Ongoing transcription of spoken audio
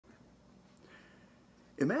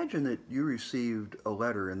Imagine that you received a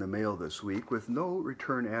letter in the mail this week with no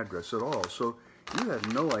return address at all, so you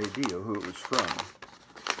had no idea who it was from.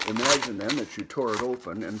 Imagine then that you tore it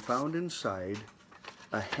open and found inside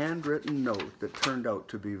a handwritten note that turned out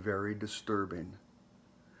to be very disturbing.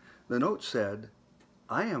 The note said,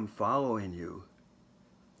 "I am following you.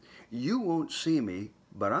 You won't see me,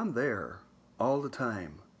 but I'm there all the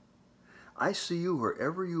time. I see you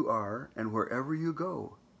wherever you are and wherever you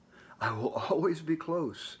go. I will always be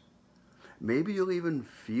close. Maybe you'll even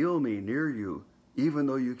feel me near you, even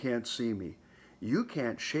though you can't see me. You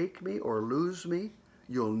can't shake me or lose me.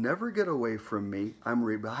 You'll never get away from me. I'm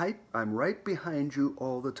right behind you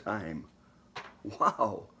all the time."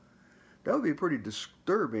 Wow, that would be a pretty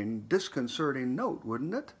disturbing, disconcerting note,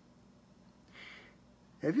 wouldn't it?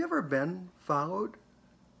 Have you ever been followed?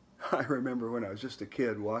 I remember when I was just a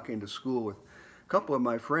kid walking to school with a couple of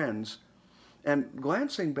my friends, and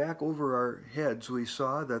glancing back over our heads, we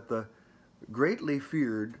saw that the greatly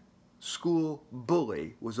feared school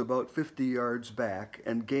bully was about 50 yards back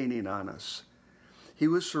and gaining on us. He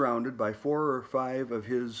was surrounded by 4 or 5 of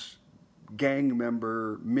his gang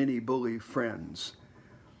member mini bully friends.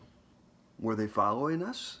 Were they following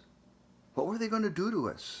us? What were they going to do to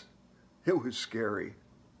us? It was scary.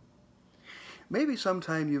 Maybe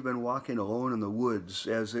sometime you've been walking alone in the woods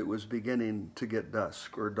as it was beginning to get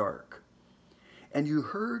dusk or dark, and you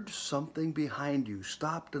heard something behind you,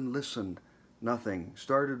 stopped and listened. Nothing.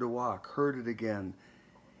 Started to walk, heard it again,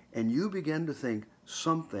 and you began to think,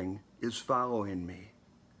 something is following me.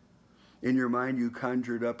 In your mind, you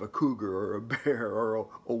conjured up a cougar or a bear or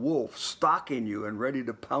a wolf stalking you and ready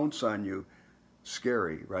to pounce on you.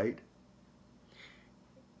 Scary, right?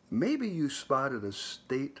 Maybe you spotted a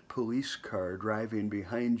state police car driving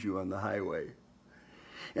behind you on the highway,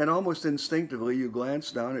 and almost instinctively you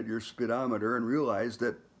glanced down at your speedometer and realized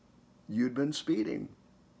that you'd been speeding.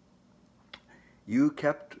 You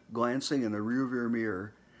kept glancing in the rearview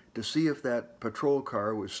mirror to see if that patrol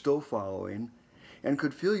car was still following, and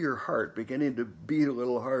could feel your heart beginning to beat a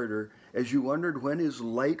little harder as you wondered when his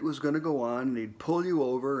light was going to go on and he'd pull you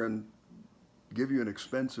over and give you an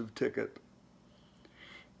expensive ticket.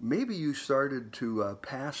 Maybe you started to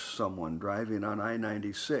pass someone driving on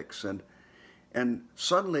I-96 and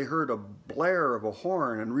suddenly heard a blare of a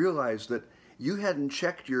horn and realized that you hadn't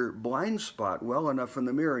checked your blind spot well enough in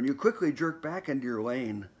the mirror, and you quickly jerked back into your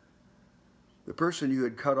lane. The person you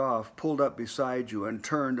had cut off pulled up beside you and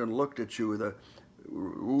turned and looked at you with a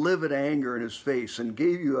livid anger in his face and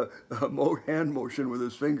gave you a hand motion with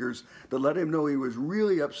his fingers to let him know he was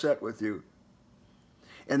really upset with you.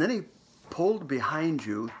 And then he pulled behind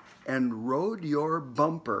you and rode your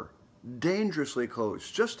bumper dangerously close,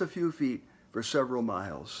 just a few feet for several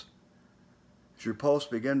miles. As your pulse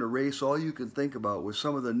began to race, all you could think about was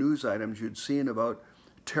some of the news items you'd seen about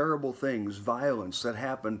terrible things, violence that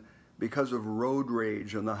happened because of road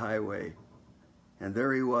rage on the highway. And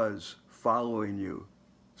there he was, following you.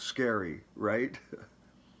 Scary, right?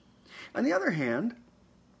 On the other hand,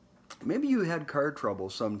 maybe you had car trouble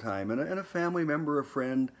sometime, and a family member, a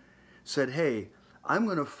friend, said, "Hey, I'm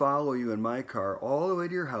going to follow you in my car all the way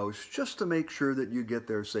to your house just to make sure that you get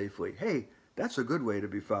there safely." Hey, that's a good way to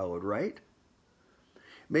be followed, right?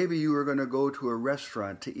 Maybe you were going to go to a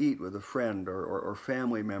restaurant to eat with a friend or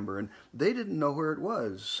family member, and they didn't know where it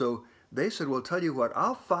was, so they said, "Well, tell you what,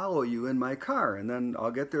 I'll follow you in my car, and then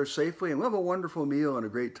I'll get there safely, and we'll have a wonderful meal and a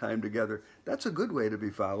great time together." That's a good way to be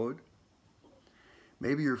followed.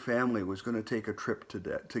 Maybe your family was going to take a trip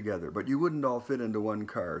together, but you wouldn't all fit into one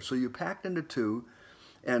car, so you packed into 2,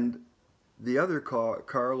 and the other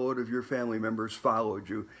carload of your family members followed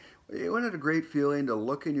you. It wasn't a great feeling to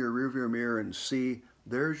look in your rearview mirror and see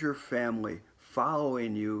there's your family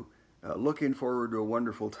following you, looking forward to a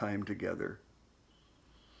wonderful time together.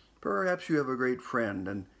 Perhaps you have a great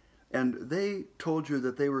friend, and they told you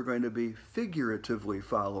that they were going to be figuratively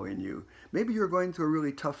following you. Maybe you're going through a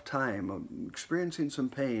really tough time, experiencing some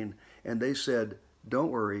pain, and they said,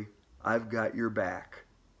 "Don't worry, I've got your back.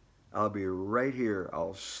 I'll be right here.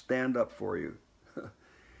 I'll stand up for you."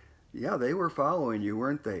 Yeah, they were following you,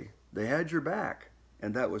 weren't they? They had your back,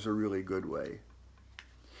 and that was a really good way.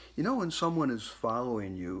 You know, when someone is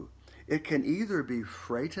following you, it can either be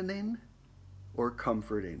frightening or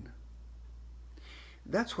comforting.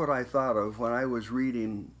 That's what I thought of when I was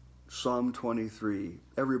reading Psalm 23,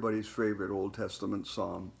 everybody's favorite Old Testament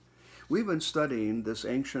psalm. We've been studying this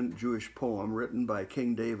ancient Jewish poem written by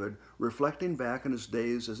King David, reflecting back on his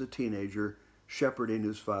days as a teenager, shepherding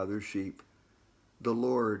his father's sheep. "The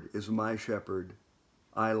Lord is my shepherd,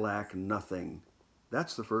 I lack nothing."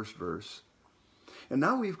 That's the first verse. And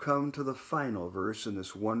now we've come to the final verse in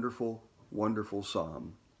this wonderful wonderful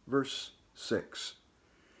psalm. Verse 6,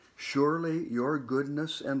 surely your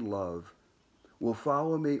goodness and love will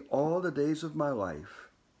follow me all the days of my life,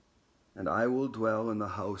 and I will dwell in the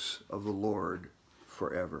house of the Lord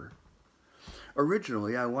forever.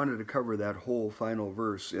 Originally, I wanted to cover that whole final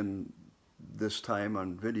verse in this time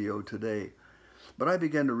on video today, but I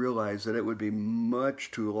began to realize that it would be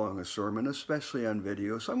much too long a sermon, especially on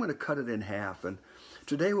video, so I'm going to cut it in half. And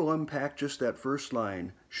today we'll unpack just that first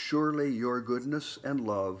line, surely your goodness and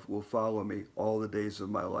love will follow me all the days of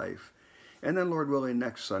my life. And then, Lord willing,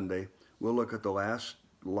 next Sunday, we'll look at the last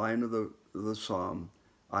line of the psalm,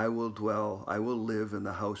 I will live in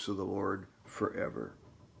the house of the Lord forever.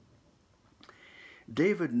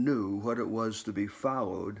 David knew what it was to be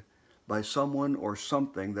followed by someone or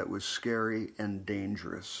something that was scary and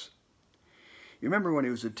dangerous. You remember when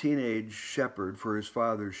he was a teenage shepherd for his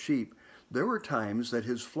father's sheep, there were times that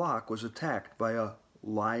his flock was attacked by a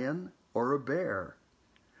lion or a bear.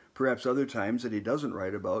 Perhaps other times that he doesn't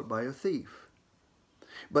write about by a thief.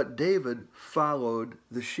 But David followed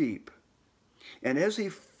the sheep. And as he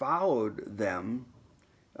followed them,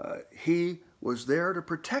 he was there to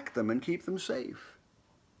protect them and keep them safe.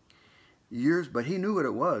 But he knew what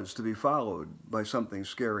it was to be followed by something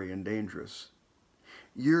scary and dangerous.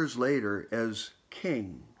 Years later, as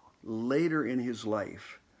king, later in his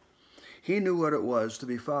life, he knew what it was to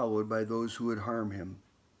be followed by those who would harm him.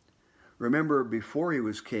 Remember, before he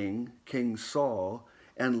was king, King Saul,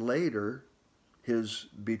 and later his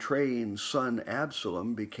betraying son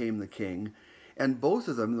Absalom became the king, and both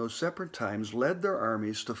of them, those separate times, led their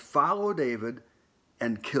armies to follow David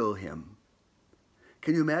and kill him.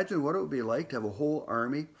 Can you imagine what it would be like to have a whole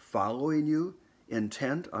army following you,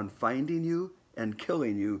 intent on finding you and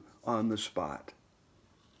killing you on the spot?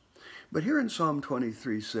 But here in Psalm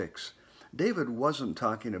 23:6, David wasn't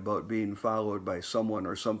talking about being followed by someone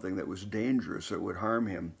or something that was dangerous that would harm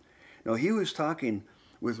him. No, he was talking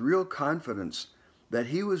with real confidence that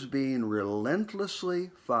he was being relentlessly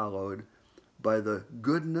followed by the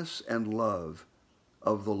goodness and love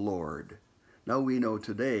of the Lord. Now we know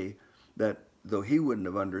today that though he wouldn't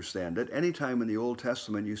have understood it, anytime in the Old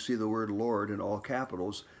Testament you see the word Lord in all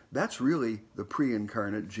capitals, that's really the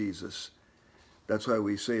pre-incarnate Jesus. That's why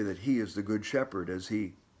we say that he is the good shepherd, as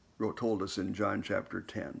he told us in John chapter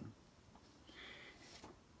 10.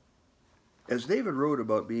 As David wrote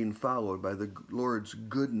about being followed by the Lord's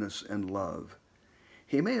goodness and love,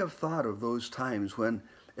 he may have thought of those times when,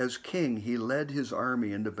 as king, he led his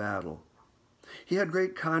army into battle. He had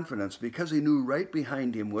great confidence because he knew right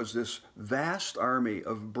behind him was this vast army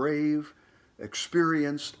of brave,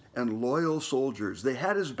 experienced, and loyal soldiers. They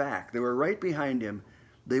had his back. They were right behind him.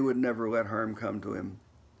 They would never let harm come to him.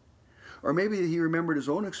 Or maybe he remembered his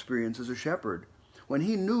own experience as a shepherd. When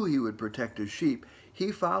he knew he would protect his sheep,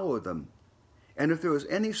 he followed them. And if there was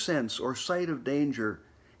any sense or sight of danger,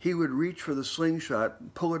 he would reach for the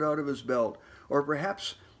slingshot, pull it out of his belt, or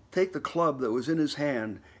perhaps take the club that was in his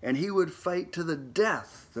hand, and he would fight to the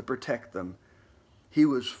death to protect them. He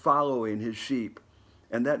was following his sheep,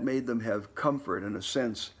 and that made them have comfort and a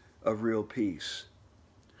sense of real peace.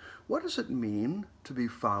 What does it mean to be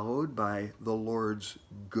followed by the Lord's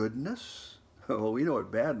goodness? Well, we know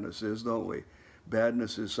what badness is, don't we?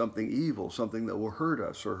 Badness is something evil, something that will hurt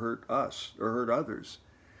us or hurt others.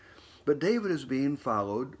 But David is being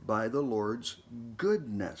followed by the Lord's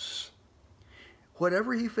goodness.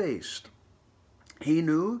 Whatever he faced, he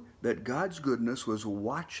knew that God's goodness was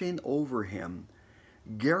watching over him,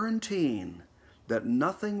 guaranteeing that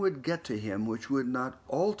nothing would get to him which would not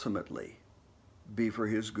ultimately be for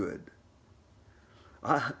his good.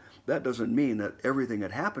 That doesn't mean that everything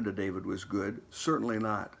that happened to David was good. Certainly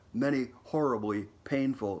not. Many horribly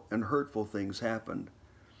painful and hurtful things happened.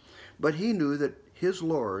 But he knew that his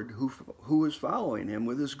Lord, who was following him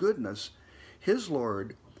with his goodness, his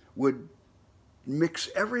Lord would mix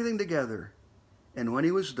everything together, and when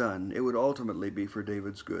he was done, it would ultimately be for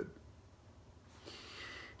David's good.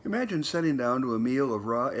 Imagine sitting down to a meal of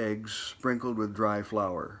raw eggs sprinkled with dry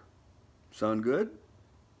flour. Sound good?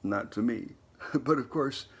 Not to me. But of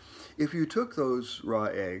course, if you took those raw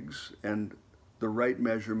eggs and the right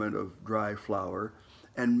measurement of dry flour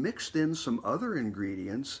and mixed in some other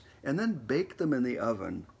ingredients and then baked them in the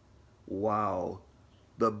oven, wow!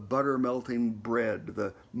 The butter-melting bread,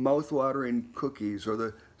 the mouth-watering cookies, or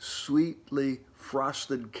the sweetly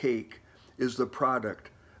frosted cake is the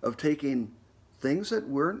product of taking things that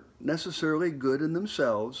weren't necessarily good in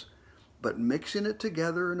themselves, but mixing it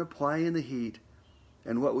together and applying the heat,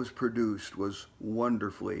 and what was produced was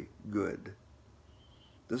wonderfully good.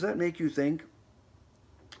 Does that make you think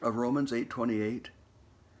of Romans 8:28?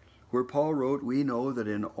 where Paul wrote, "We know that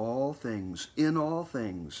in all things,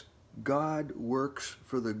 God works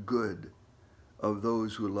for the good of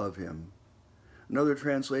those who love him." Another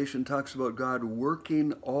translation talks about God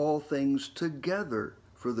working all things together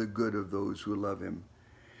for the good of those who love him.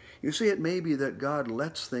 You see, it may be that God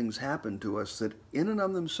lets things happen to us that in and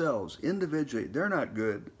of themselves, individually, they're not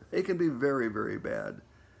good. They can be very, very bad.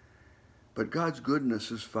 But God's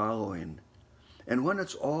goodness is following. And when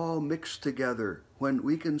it's all mixed together, when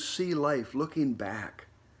we can see life looking back,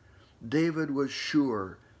 David was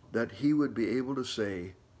sure that he would be able to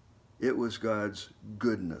say, it was God's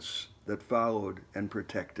goodness that followed and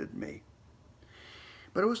protected me.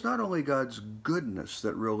 But it was not only God's goodness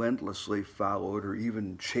that relentlessly followed or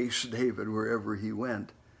even chased David wherever he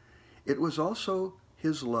went. It was also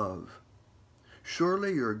his love.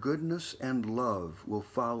 "Surely your goodness and love will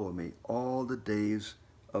follow me all the days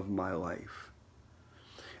of my life."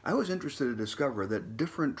 I was interested to discover that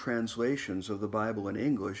different translations of the Bible in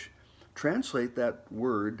English translate that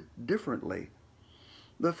word differently.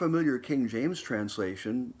 The familiar King James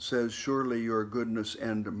translation says, "Surely your goodness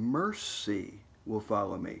and mercy will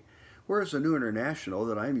follow me," whereas the New International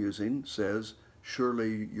that I'm using says,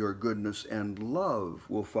 "Surely your goodness and love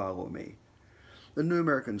will follow me." The New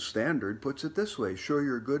American Standard puts it this way, "Surely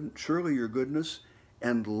your goodness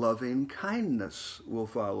and loving kindness will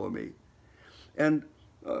follow me." And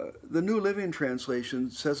the New Living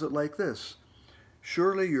Translation says it like this,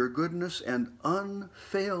 "Surely your goodness and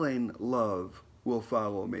unfailing love will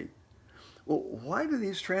follow me." Well, why do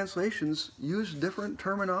these translations use different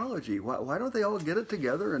terminology? Why don't they all get it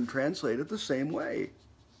together and translate it the same way?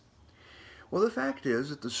 Well, the fact is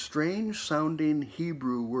that the strange-sounding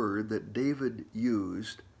Hebrew word that David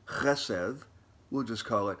used, chesed, we'll just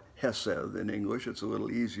call it hesed in English, it's a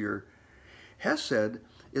little easier. Hesed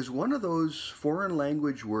is one of those foreign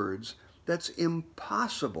language words that's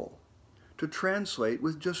impossible to translate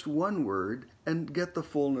with just one word and get the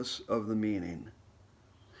fullness of the meaning.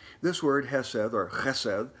 This word hesed or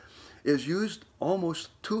chesed is used almost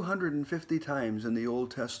 250 times in the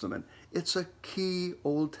Old Testament. It's a key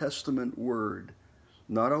Old Testament word,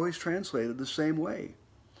 not always translated the same way.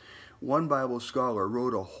 One Bible scholar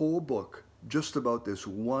wrote a whole book just about this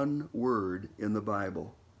one word in the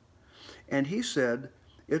Bible. And he said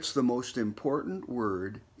it's the most important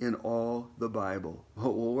word in all the Bible.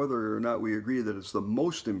 Well, whether or not we agree that it's the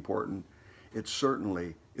most important, it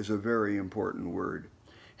certainly is a very important word.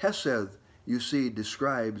 Hesed, you see,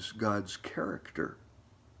 describes God's character.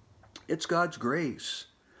 It's God's grace,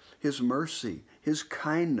 his mercy, his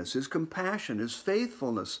kindness, his compassion, his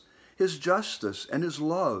faithfulness, his justice, and his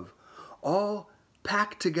love, all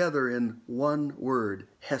packed together in one word,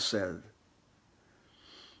 hesed.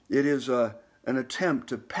 It is an attempt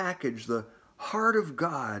to package the heart of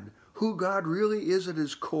God, who God really is at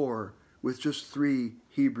his core, with just 3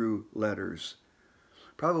 Hebrew letters.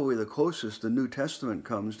 Probably the closest the New Testament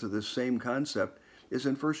comes to this same concept is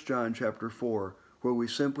in 1 John chapter 4, where we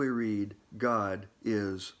simply read, "God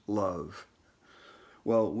is love."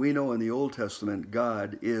 Well, we know in the Old Testament,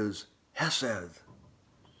 God is hesed.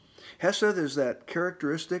 Hesed is that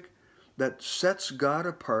characteristic that sets God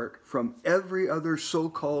apart from every other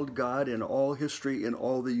so-called God in all history, in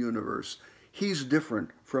all the universe. He's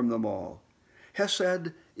different from them all.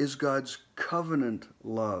 Hesed is God's covenant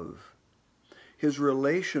love, his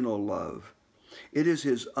relational love. It is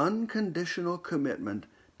his unconditional commitment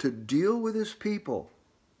to deal with his people,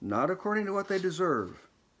 not according to what they deserve,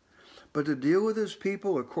 but to deal with his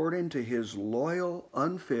people according to his loyal,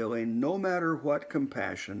 unfailing, no matter what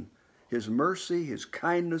compassion, his mercy, his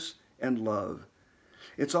kindness, and love.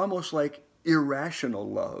 It's almost like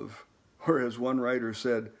irrational love, or as one writer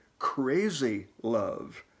said, crazy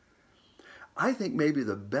love. I think maybe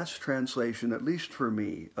the best translation, at least for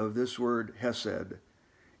me, of this word hesed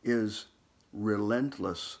is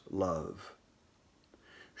relentless love.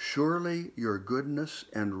 "Surely your goodness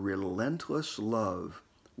and relentless love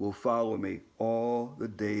will follow me all the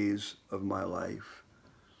days of my life."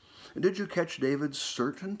 And did you catch David's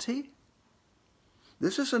certainty?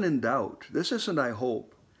 This isn't in doubt. This isn't I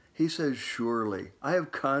hope. He says, surely. I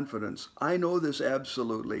have confidence. I know this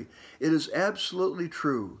absolutely. It is absolutely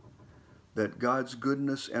true that God's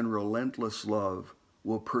goodness and relentless love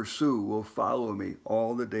will follow me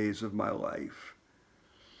all the days of my life.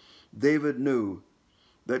 David knew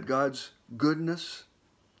that God's goodness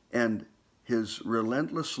and his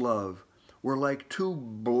relentless love were like 2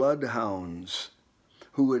 bloodhounds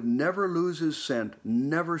who would never lose his scent,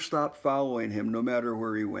 never stop following him no matter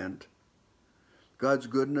where he went. God's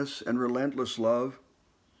goodness and relentless love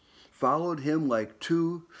followed him like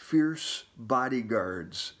 2 fierce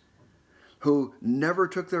bodyguards. who never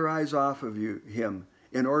took their eyes off of him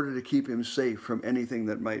in order to keep him safe from anything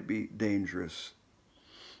that might be dangerous.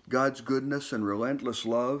 God's goodness and relentless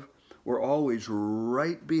love were always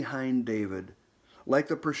right behind David, like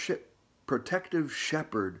the protective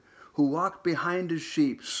shepherd who walked behind his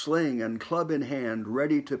sheep, sling and club in hand,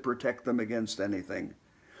 ready to protect them against anything.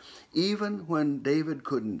 Even when David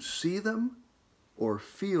couldn't see them or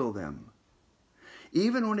feel them,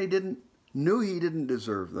 even when he knew he didn't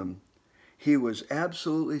deserve them, he was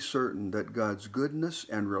absolutely certain that God's goodness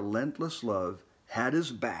and relentless love had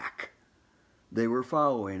his back. They were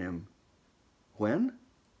following him. When?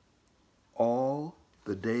 All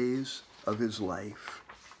the days of his life.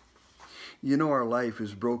 You know, our life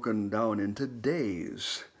is broken down into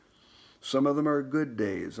days. Some of them are good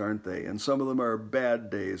days, aren't they? And some of them are bad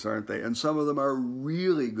days, aren't they? And some of them are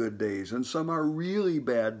really good days, and some are really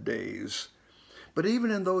bad days. But even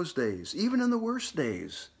in those days, even in the worst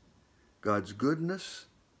days, God's goodness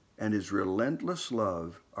and his relentless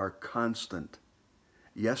love are constant.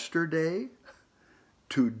 Yesterday,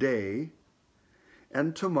 today,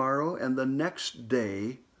 and tomorrow, and the next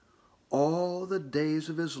day, all the days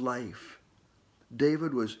of his life.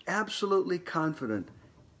 David was absolutely confident,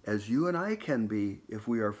 as you and I can be if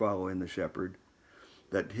we are following the shepherd,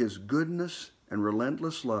 that his goodness and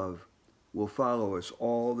relentless love will follow us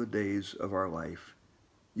all the days of our life.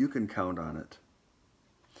 You can count on it.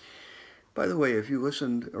 By the way, if you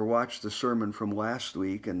listened or watched the sermon from last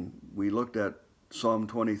week and we looked at Psalm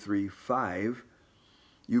 23:5,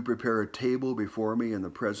 you prepare a table before me in the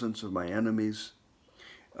presence of my enemies.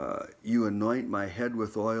 You anoint my head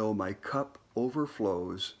with oil, my cup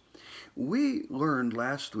overflows. We learned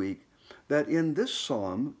last week that in this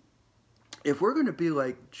psalm, if we're going to be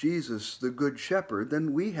like Jesus, the Good Shepherd,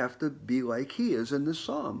 then we have to be like he is in this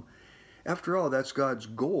psalm. After all, that's God's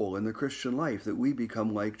goal in the Christian life, that we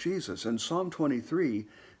become like Jesus. And Psalm 23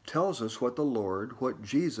 tells us what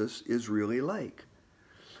Jesus is really like.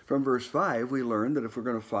 From verse 5, we learn that if we're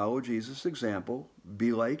going to follow Jesus' example,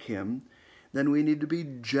 be like him, then we need to be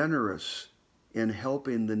generous in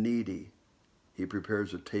helping the needy. He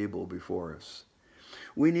prepares a table before us.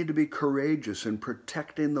 We need to be courageous in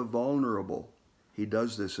protecting the vulnerable. He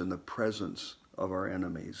does this in the presence of our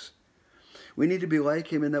enemies. We need to be like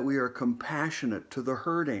him in that we are compassionate to the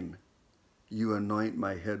hurting. You anoint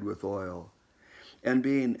my head with oil. And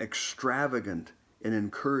being extravagant in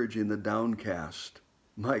encouraging the downcast.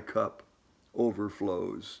 My cup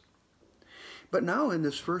overflows. But now in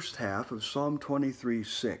this first half of Psalm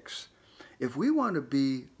 23:6, if we want to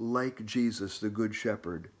be like Jesus, the Good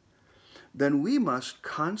Shepherd, then we must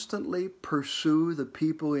constantly pursue the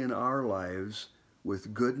people in our lives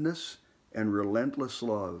with goodness and relentless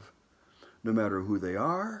love, no matter who they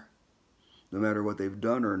are, no matter what they've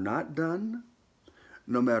done or not done,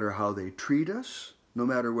 no matter how they treat us, no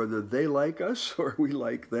matter whether they like us or we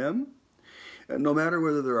like them, and no matter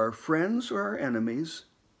whether they're our friends or our enemies,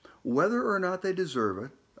 whether or not they deserve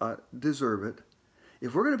it.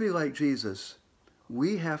 If we're going to be like Jesus,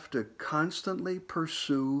 we have to constantly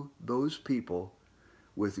pursue those people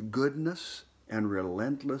with goodness and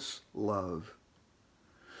relentless love.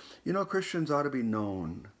 You know, Christians ought to be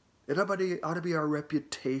known. It ought to be our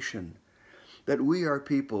reputation that we are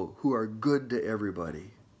people who are good to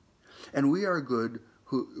everybody. And we are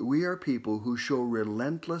people who show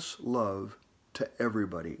relentless love to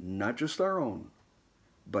everybody, not just our own,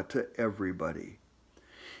 but to everybody.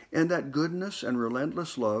 And that goodness and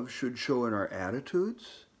relentless love should show in our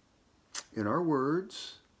attitudes, in our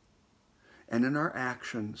words, and in our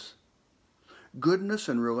actions. Goodness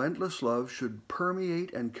and relentless love should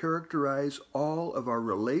permeate and characterize all of our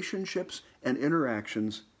relationships and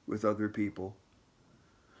interactions with other people.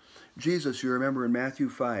 Jesus, you remember in Matthew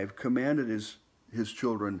 5, commanded his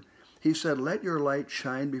children, he said, "Let your light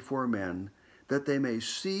shine before men, that they may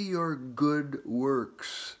see your good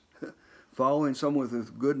works." Following someone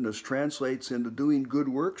with goodness translates into doing good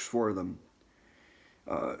works for them.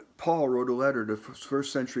 Paul wrote a letter to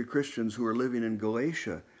first century Christians who were living in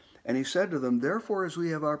Galatia, and he said to them, "Therefore, as we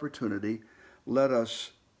have opportunity, let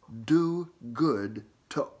us do good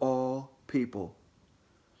to all people."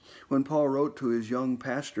 When Paul wrote to his young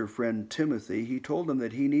pastor friend Timothy, he told him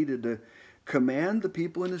that he needed to command the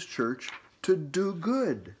people in his church to do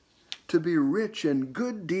good, to be rich in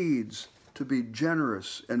good deeds, to be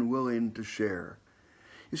generous and willing to share.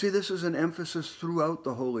 You see, this is an emphasis throughout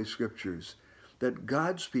the Holy Scriptures, that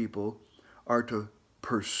God's people are to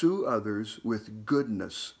pursue others with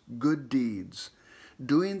goodness, good deeds,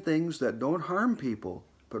 doing things that don't harm people,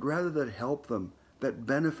 but rather that help them, that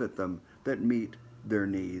benefit them, that meet their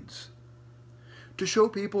needs. To show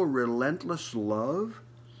people relentless love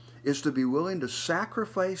is to be willing to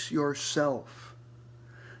sacrifice yourself,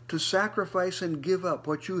 to sacrifice and give up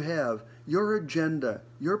what you have, your agenda,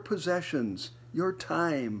 your possessions, your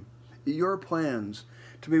time, your plans,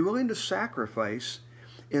 to be willing to sacrifice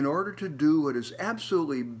in order to do what is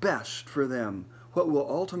absolutely best for them, what will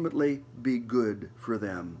ultimately be good for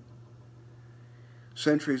them.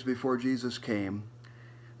 Centuries before Jesus came,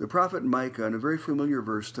 the prophet Micah, in a very familiar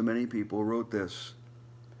verse to many people, wrote this: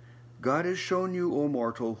 God has shown you, O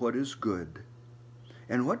mortal, what is good.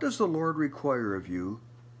 And what does the Lord require of you?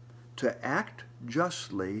 To act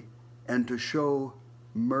justly and to show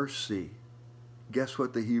mercy. Guess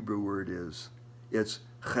what the Hebrew word is? It's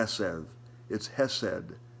chesed. It's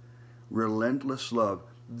hesed. Relentless love.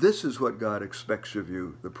 This is what God expects of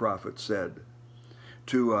you, the prophet said.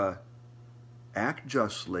 To act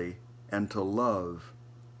justly and to love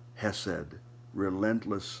hesed.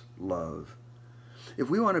 Relentless love. If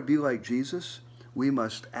we want to be like Jesus, we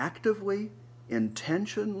must actively,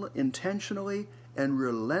 intentionally, and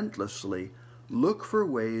relentlessly look for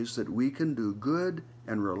ways that we can do good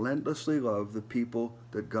and relentlessly love the people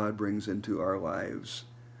that God brings into our lives.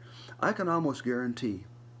 I can almost guarantee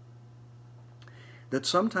that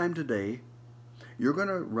sometime today, you're going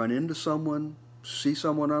to run into someone, see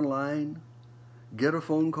someone online, get a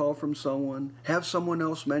phone call from someone, have someone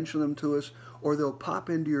else mention them to us, or they'll pop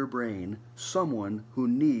into your brain someone who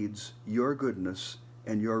needs your goodness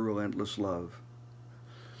and your relentless love.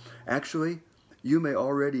 Actually, you may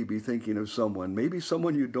already be thinking of someone, maybe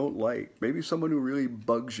someone you don't like, maybe someone who really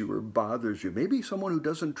bugs you or bothers you, maybe someone who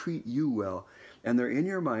doesn't treat you well, and they're in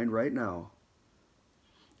your mind right now.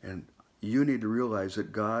 And you need to realize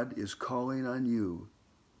that God is calling on you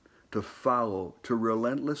to follow, to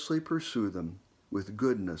relentlessly pursue them with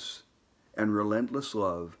goodness and relentless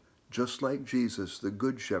love, just like Jesus, the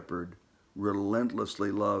Good Shepherd, relentlessly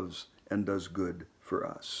loves and does good for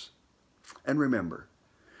us. And remember,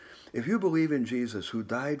 if you believe in Jesus, who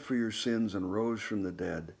died for your sins and rose from the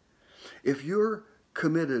dead, if you're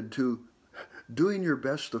committed to doing your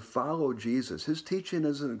best to follow Jesus, his teaching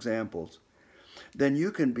as examples, then you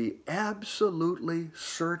can be absolutely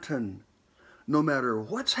certain, no matter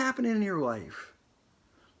what's happening in your life,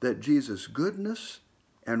 that Jesus' goodness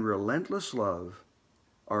and relentless love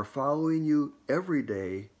are following you every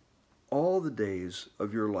day, all the days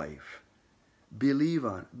of your life. Believe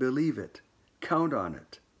it, count on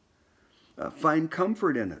it, find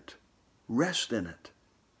comfort in it, rest in it,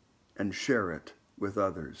 and share it with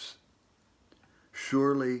others.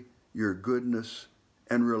 Surely your goodness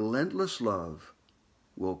and relentless love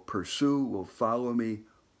will follow me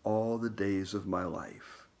all the days of my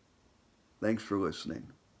life. Thanks for listening.